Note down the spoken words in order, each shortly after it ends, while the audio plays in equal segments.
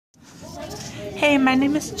Hey, my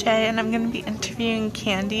name is Jay and I'm going to be interviewing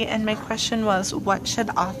Candy, and my question was, what should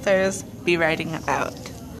authors be writing about?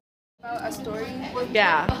 About a story?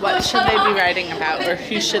 Yeah, what should they be writing about, or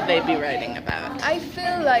who should they be writing about? I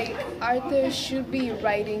feel like authors should be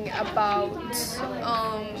writing about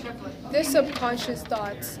their subconscious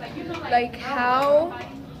thoughts, like how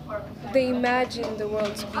they imagine the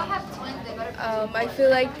world to be. I feel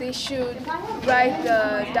like they should write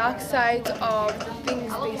the dark sides of the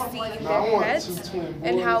things they see in their heads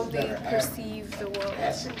and how they perceive the world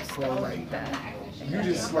and stuff like that. You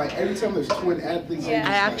just like every time there's twin athletes. Yeah.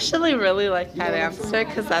 I actually really like that answer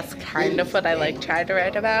because that's kind of what I like trying to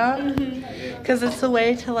write about. Because it's a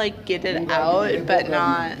way to like get it out but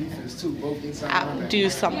not do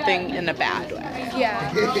something in a bad way.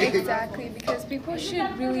 Yeah, exactly. Because people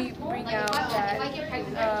should really bring out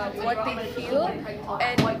that what they feel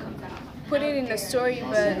and put it in a story,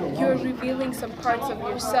 but you're revealing some parts of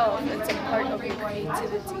yourself and some part of your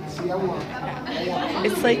creativity.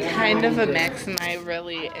 It's like kind of a mix, and I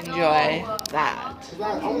really enjoy that.